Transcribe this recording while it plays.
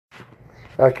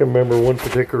I can remember one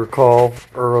particular call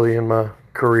early in my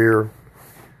career.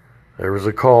 There was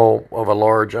a call of a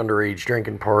large underage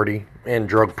drinking party and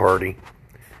drug party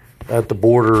at the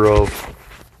border of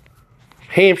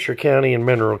Hampshire County and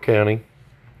Mineral County.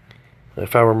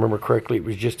 If I remember correctly, it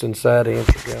was just inside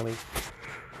Hampshire County.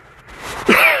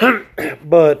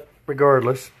 But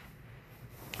regardless,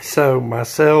 so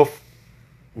myself,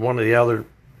 one of the other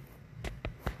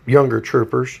younger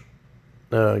troopers,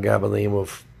 a guy by the name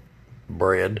of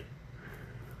Brad,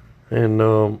 and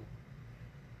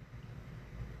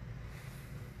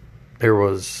there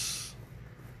was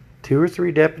 2 or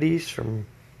 3 deputies from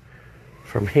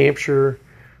Hampshire,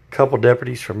 a couple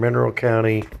deputies from Mineral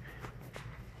County,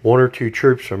 1 or 2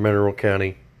 troops from Mineral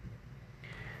County.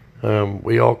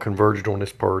 We all converged on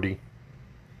this party.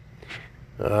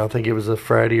 I think it was a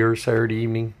Friday or Saturday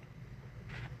evening.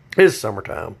 It's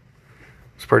summertime.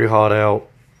 It's pretty hot out.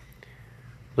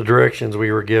 The directions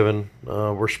we were given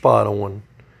were spot on.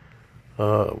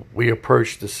 We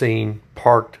approached the scene,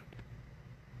 parked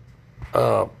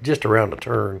just around the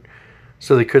turn,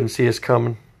 so they couldn't see us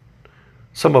coming.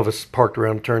 Some of us parked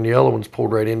around the turn. The other ones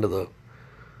pulled right into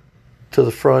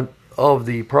the front of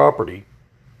the property,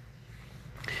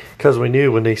 because we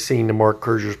knew when they seen the marked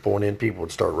cruisers pulling in, people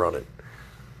would start running.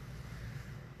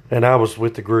 And I was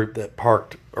with the group that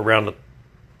parked around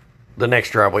the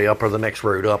next driveway up, or the next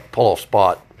road up, pull-off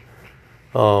spot,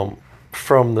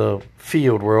 from the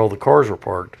field where all the cars were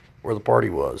parked, where the party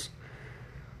was.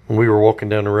 When we were walking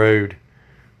down the road,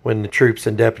 when the troops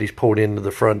and deputies pulled into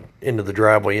the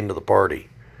driveway, into the party,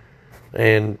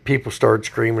 and people started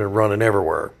screaming and running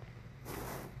everywhere.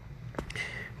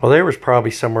 Well, there was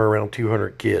probably somewhere around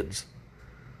 200 kids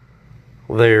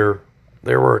there.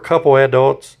 There were a couple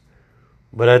adults,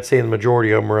 but I'd say the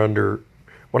majority of them were under,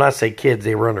 when I say kids,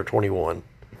 they were under 21.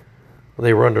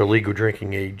 They were under legal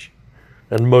drinking age,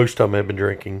 and most of them had been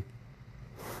drinking.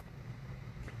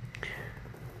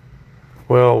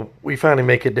 Well, we finally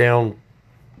make it down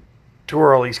to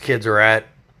where all these kids are at,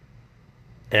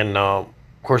 and of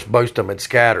course most of them had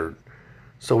scattered,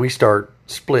 so we start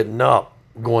splitting up,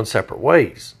 going separate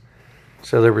ways.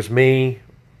 So there was me,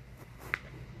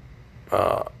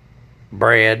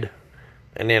 Brad,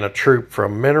 and then a troop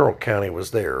from Mineral County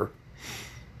was there.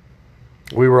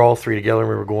 We were all 3 together, and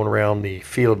we were going around the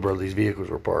field where these vehicles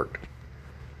were parked.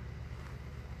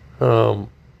 And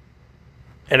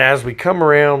as we come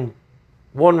around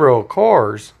one row of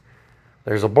cars,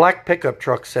 there's a black pickup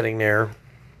truck sitting there.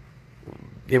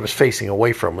 It was facing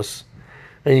away from us,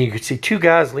 and you could see 2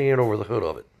 guys leaning over the hood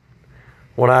of it.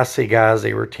 When I say guys,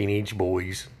 they were teenage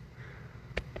boys,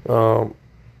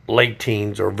 late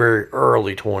teens or very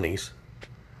early 20s,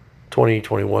 20,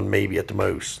 21 maybe at the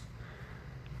most.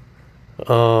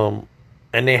 And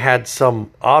they had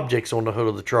some objects on the hood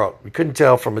of the truck. We couldn't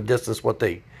tell from a distance what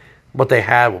they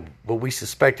had, but we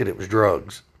suspected it was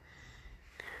drugs.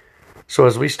 So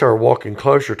as we started walking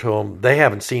closer to them, they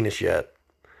haven't seen us yet.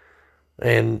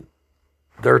 And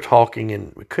they're talking,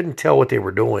 and we couldn't tell what they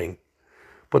were doing.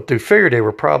 But they figured they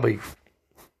were probably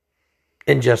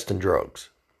ingesting drugs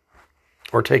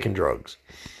or taking drugs.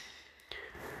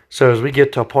 So as we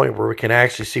get to a point where we can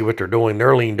actually see what they're doing,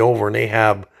 they're leaned over and they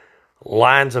have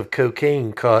lines of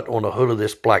cocaine cut on the hood of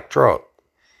this black truck.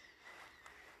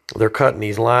 They're cutting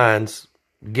these lines,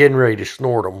 getting ready to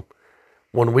snort them,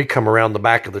 when we come around the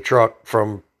back of the truck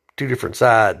from 2 different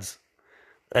sides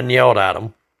and yelled at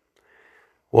them.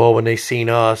 Well, when they seen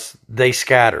us, they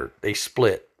scattered. They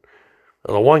split.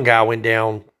 The one guy went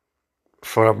down,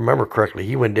 if I remember correctly,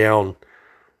 he went down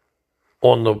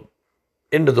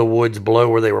into the woods below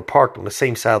where they were parked, on the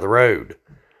same side of the road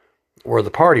where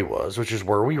the party was, which is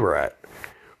where we were at.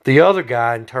 The other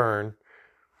guy, in turn,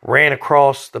 ran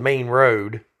across the main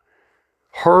road,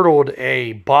 hurdled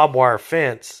a barbed wire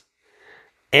fence,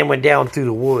 and went down through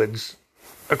the woods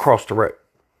across the road.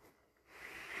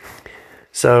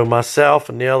 So myself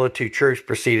and the other 2 troops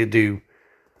proceeded to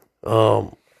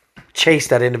chase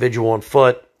that individual on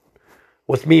foot,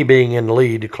 with me being in the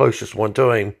lead, the closest one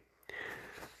to him.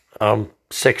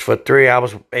 6'3", I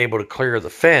was able to clear the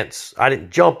fence. I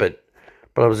didn't jump it,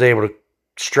 but I was able to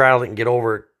straddle it and get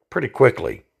over it pretty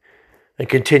quickly and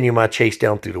continue my chase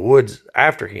down through the woods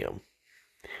after him.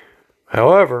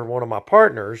 However, one of my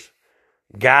partners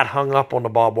got hung up on the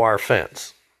barbed wire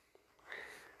fence.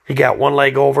 He got one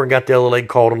leg over and got the other leg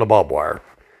caught on the barbed wire.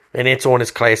 And it's on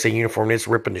his Class A uniform, and it's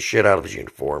ripping the shit out of his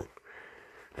uniform.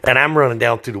 And I'm running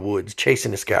down through the woods,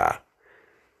 chasing this guy.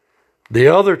 The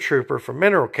other trooper from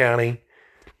Mineral County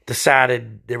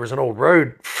decided there was an old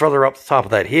road further up the top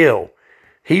of that hill.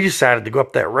 He decided to go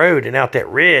up that road and out that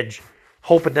ridge,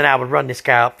 hoping that I would run this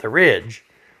guy up the ridge,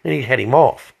 and he'd head him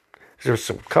off. There's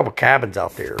some couple cabins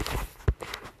out there.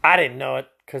 I didn't know it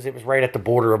because it was right at the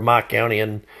border of my county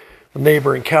and the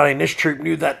neighboring county. And this troop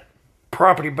knew that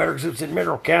property better because it was in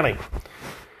Mineral County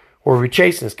where we were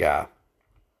chasing this guy.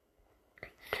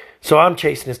 So I'm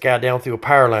chasing this guy down through a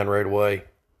power line roadway.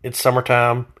 It's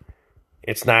summertime.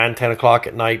 It's 9, 10 o'clock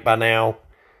at night by now.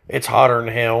 It's hotter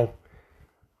than hell.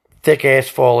 Thick ass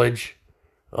foliage,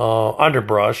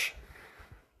 underbrush.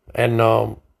 And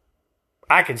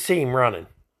I can see him running.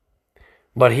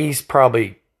 But he's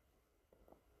probably,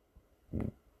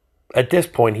 at this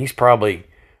point, he's probably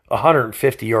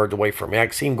 150 yards away from me. I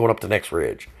can see him going up the next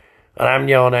ridge. And I'm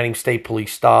yelling at him, "State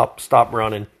Police, stop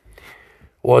running."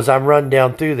 Well, as I'm running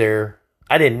down through there,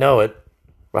 I didn't know it.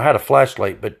 I had a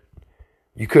flashlight, but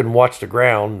you couldn't watch the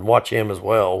ground and watch him as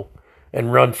well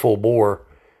and run full bore.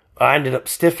 I ended up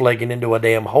stiff-legging into a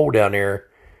damn hole down there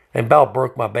and about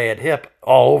broke my bad hip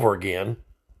all over again.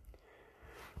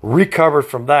 Recovered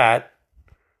from that.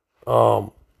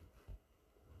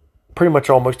 Pretty much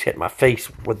almost hit my face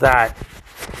with that.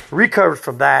 Recovered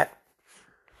from that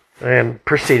and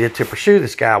proceeded to pursue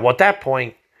this guy. Well, at that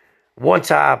point,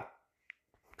 once I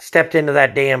stepped into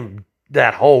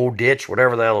that hole, ditch,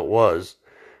 whatever the hell it was,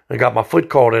 and got my foot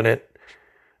caught in it,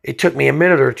 it took me a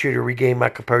minute or two to regain my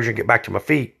composure and get back to my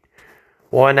feet.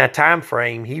 Well, in that time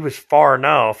frame, he was far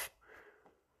enough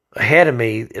ahead of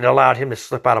me, it allowed him to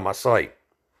slip out of my sight.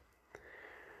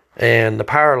 And the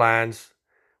power lines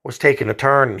was taking a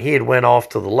turn, and he had went off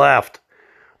to the left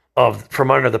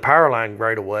from under the power line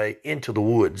right away into the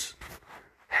woods,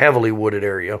 heavily wooded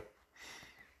area.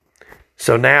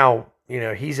 So now,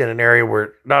 he's in an area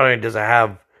where not only does it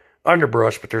have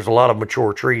underbrush, but there's a lot of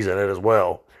mature trees in it as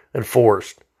well, and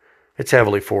forest. It's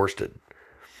heavily forested.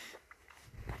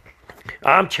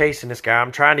 I'm chasing this guy.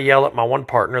 I'm trying to yell at my one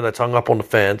partner that's hung up on the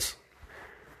fence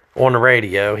on the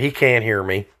radio. He can't hear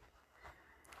me.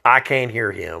 I can't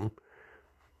hear him.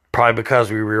 Probably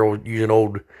because we were using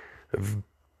old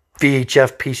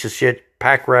VHF piece of shit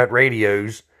pack rat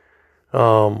radios,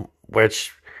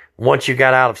 which once you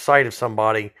got out of sight of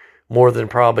somebody, more than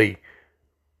probably,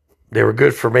 they were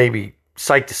good for maybe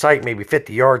site to site, maybe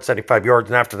 50 yards, 75 yards.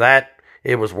 And after that,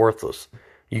 it was worthless.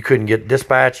 You couldn't get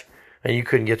dispatch and you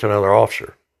couldn't get to another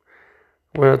officer.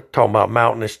 We're talking about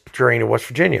mountainous terrain in West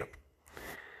Virginia.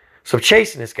 So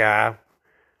chasing this guy,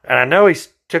 and I know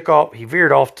he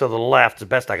veered off to the left as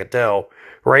best I could tell.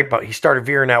 But he started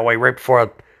veering that way right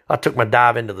before I took my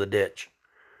dive into the ditch.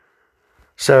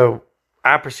 So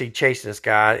I proceed chasing this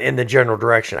guy in the general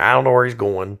direction. I don't know where he's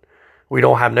going. We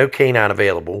don't have no canine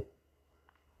available.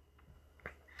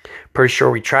 Pretty sure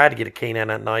we tried to get a canine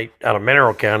that night out of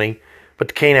Mineral County, but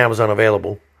the canine was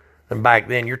unavailable. And back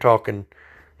then, you're talking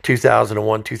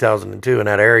 2001, 2002 in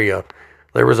that area,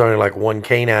 there was only like one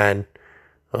canine.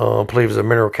 I believe it was a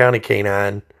Mineral County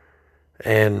canine.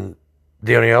 And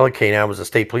the only other canine was a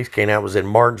state police canine, was in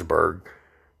Martinsburg,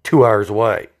 2 hours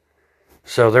away.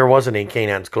 So there wasn't any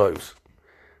canines close.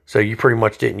 So you pretty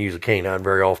much didn't use a canine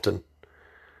very often.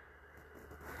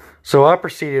 So I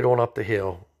proceeded on up the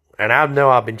hill. And I know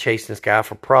I've been chasing this guy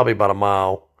for probably about a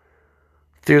mile.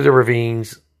 Through the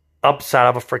ravines, up the side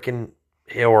of a freaking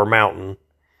hill or mountain.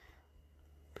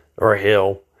 Or a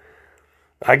hill.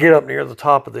 I get up near the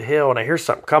top of the hill and I hear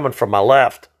something coming from my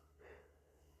left.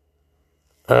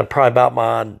 Probably about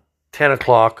my 10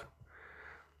 o'clock.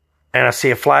 And I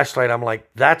see a flashlight. I'm like,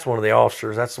 that's one of the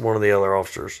officers. That's one of the other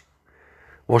officers.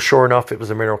 Well, sure enough, it was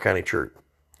a Mineral County troop.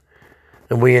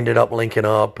 And we ended up linking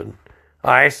up. And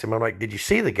I asked him, I'm like, did you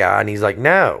see the guy? And he's like,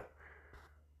 no.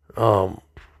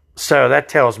 So that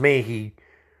tells me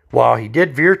while he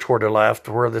did veer toward the left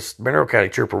where this Mineral County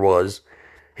trooper was,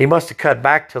 he must have cut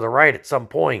back to the right at some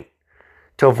point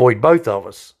to avoid both of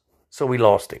us. So we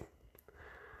lost him.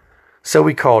 So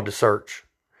we called to search.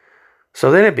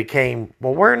 So then it became,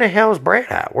 well, where in the hell is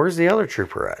Brad at? Where's the other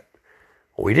trooper at?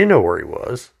 Well, we didn't know where he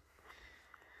was.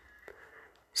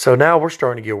 So now we're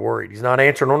starting to get worried. He's not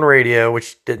answering on the radio,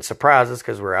 which didn't surprise us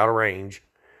because we're out of range.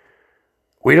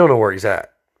 We don't know where he's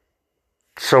at.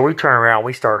 So we turn around,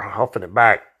 we start huffing it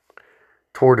back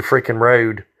toward the freaking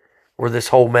road where this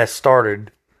whole mess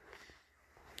started.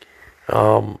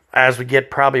 As we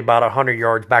get probably about 100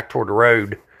 yards back toward the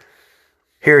road,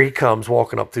 here he comes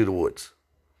walking up through the woods.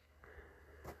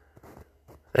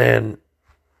 And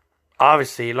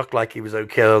obviously he looked like he was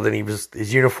okay, though. Then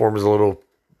his uniform was a little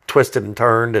twisted and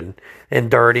turned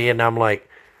and dirty. And I'm like,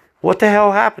 what the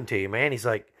hell happened to you, man? He's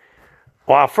like,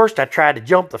 well, first I tried to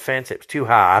jump the fence. It was too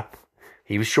high.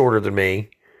 He was shorter than me.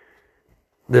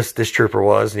 This trooper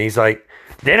was. And he's like,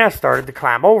 then I started to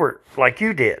climb over it like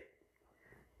you did.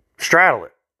 Straddle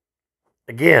it.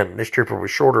 Again, this trooper was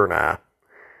shorter than I.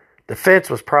 The fence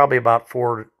was probably about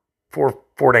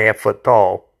 4.5 foot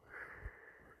tall.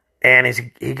 And as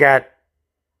he got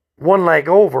one leg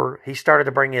over, he started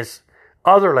to bring his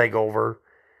other leg over,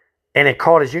 and it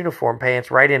caught his uniform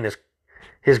pants right in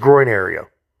his groin area.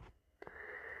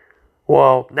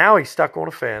 Well, now he's stuck on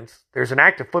a fence. There's an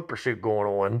active foot pursuit going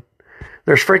on.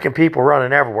 There's freaking people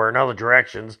running everywhere in other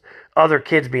directions. Other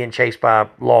kids being chased by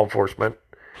law enforcement.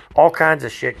 All kinds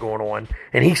of shit going on.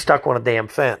 And he's stuck on a damn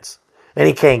fence. And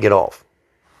he can't get off.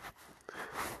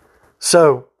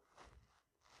 So,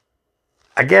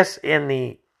 I guess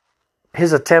in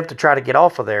his attempt to try to get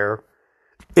off of there,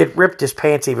 it ripped his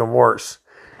pants even worse.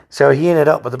 So he ended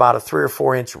up with about a 3 or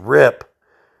 4 inch rip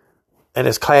in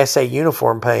his Class A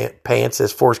uniform pants,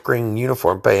 his forest green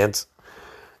uniform pants,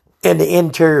 in the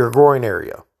interior groin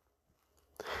area.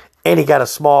 And he got a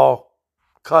small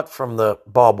cut from the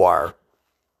barbed wire,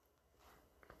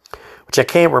 which I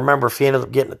can't remember if he ended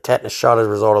up getting a tetanus shot as a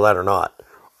result of that or not.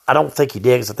 I don't think he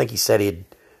did, because I think he said he'd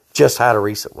just had a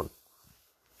recent one.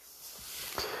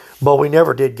 But we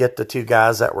never did get the 2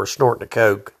 guys that were snorting the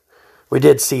coke. We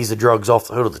did seize the drugs off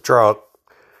the hood of the truck.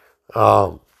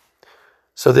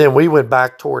 So then we went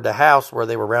back toward the house where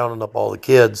they were rounding up all the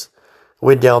kids.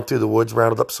 Went down through the woods,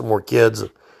 rounded up some more kids.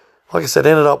 Like I said,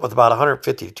 ended up with about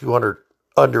 150 to 200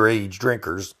 underage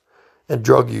drinkers and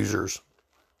drug users.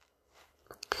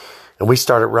 And we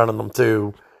started running them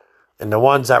through. And the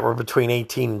ones that were between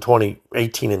 18 and 20,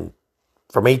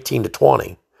 from 18 to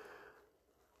 20,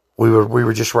 we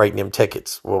were just writing them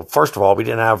tickets. Well, first of all, we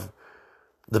didn't have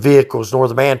the vehicles nor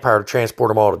the manpower to transport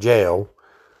them all to jail.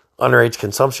 Underage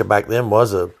consumption back then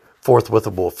was a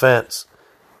forthwithable offense.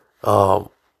 And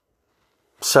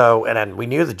then we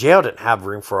knew the jail didn't have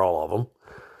room for all of them.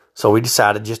 So we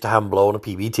decided just to have them blow on a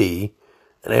PBT.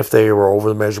 And if they were over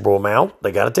the measurable amount,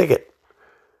 they got a ticket.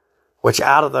 Which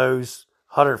out of those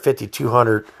 150,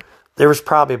 200, there was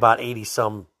probably about 80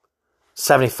 some,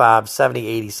 75, 70,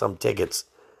 80 some tickets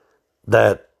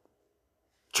that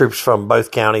troops from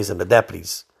both counties and the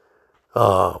deputies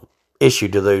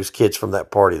issued to those kids from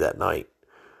that party that night.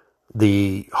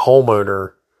 The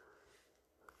homeowner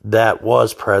that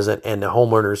was present and the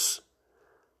homeowner's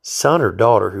son or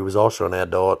daughter, who was also an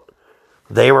adult,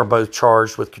 they were both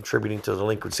charged with contributing to the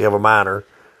delinquency of a minor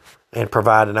and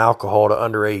providing alcohol to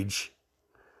underage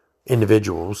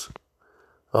individuals.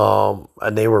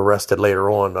 And they were arrested later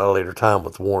on, at a later time,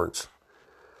 with warrants.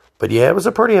 But yeah, it was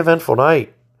a pretty eventful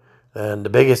night. And the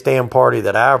biggest damn party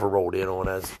that I ever rolled in on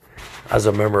as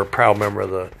a proud member of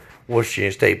the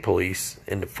Washington State Police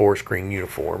in the forest green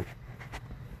uniform.